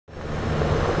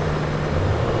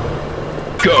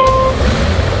go.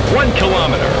 1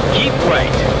 kilometer, keep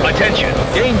right. Attention,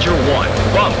 danger 1,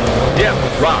 bump, dip,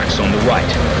 rocks on the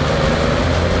right.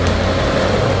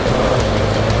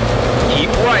 Keep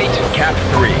right, cap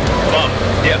 3, bump,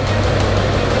 dip.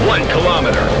 1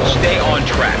 kilometer, stay on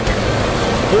track.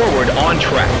 Forward on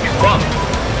track, bump.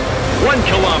 1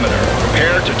 kilometer,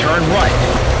 prepare to turn right.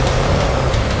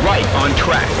 Right on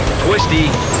track, twisty.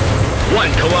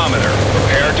 1 kilometer,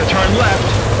 prepare to turn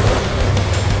left.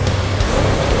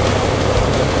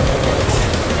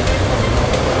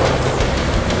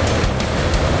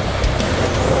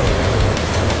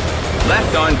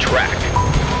 Left on track.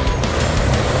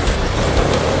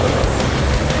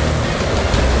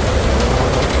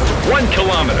 1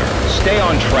 kilometer, stay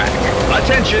on track.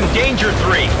 Attention, danger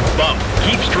 3, bump,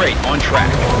 keep straight on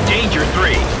track. Danger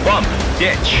 3, bump,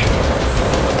 ditch.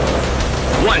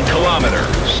 1 kilometer,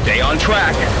 stay on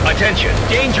track. Attention,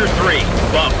 danger 3,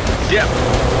 bump, dip.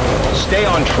 Stay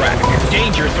on track.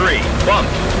 Danger 3, bump,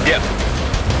 dip.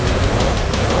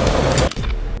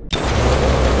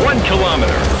 1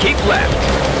 kilometer, keep left.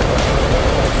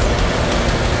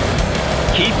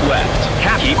 Keep left,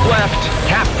 keep left,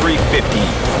 cap 350,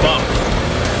 bump.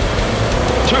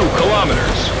 2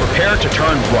 kilometers, prepare to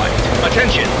turn right.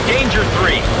 Attention, danger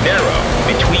 3, narrow,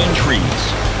 between trees.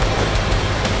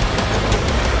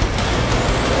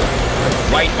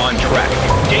 Right on track,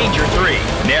 danger 3,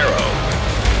 narrow.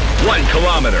 1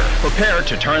 kilometer, prepare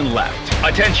to turn left.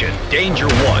 Attention, danger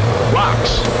 1,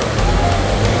 rocks.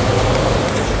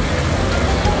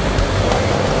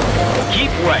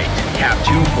 Keep right, cap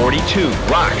 242,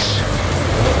 rocks.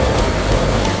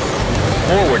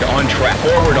 Forward on track,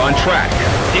 forward on track.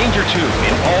 Danger 2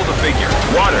 in all the figure,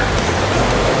 water.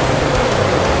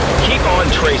 Keep on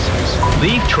traces,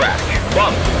 leave track,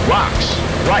 bump, rocks.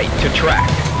 Right to track,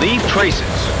 leave traces.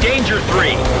 Danger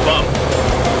 3, bump.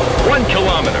 1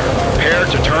 kilometer, prepare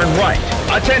to turn right.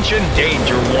 Attention,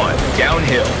 danger 1,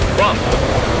 downhill, bump.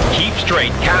 Keep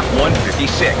straight, cap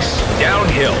 156,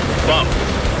 downhill, bump.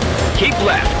 Keep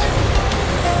left.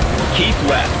 Keep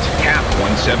left, cap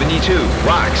 172,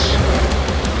 rocks.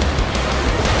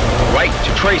 Right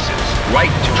to traces,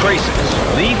 right to traces.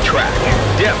 Leave track,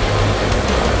 dip.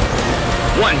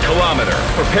 1 kilometer,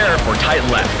 prepare for tight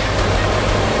left.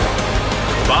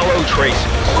 Follow traces,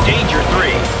 danger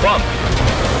 3, bump.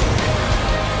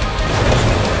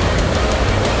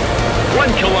 1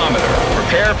 kilometer,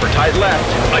 prepare for tight left.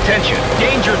 Attention,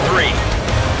 danger 3.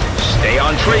 Stay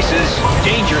on traces,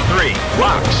 danger 3,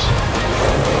 rocks.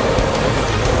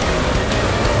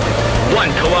 1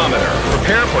 kilometer,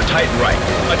 prepare for tight right.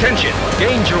 Attention,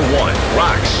 danger 1,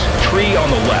 rocks, tree on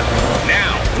the left.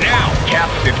 Now, cap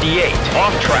 58,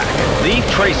 off track, leave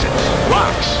traces,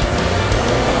 rocks.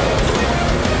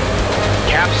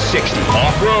 Cap 60,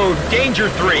 off-road, danger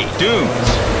 3, dunes.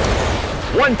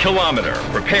 1 kilometer,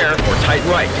 prepare for tight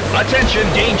right. Attention,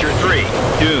 danger 3,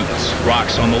 dunes,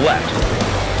 rocks on the left.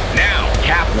 Now,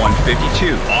 cap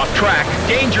 152, off track,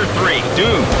 danger 3,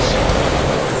 dunes.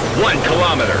 1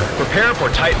 kilometer, prepare for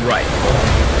tight right.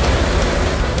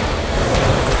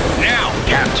 Now,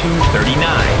 cap 239,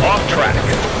 off track.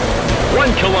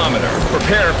 1 kilometer,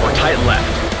 prepare for tight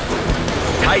left.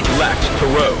 Tight left to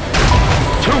road.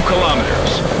 2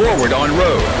 kilometers, forward on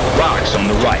road, rocks on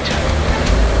the right.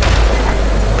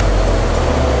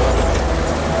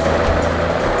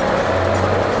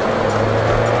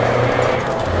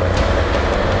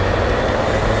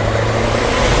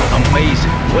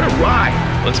 Amazing, what a ride!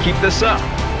 Let's keep this up.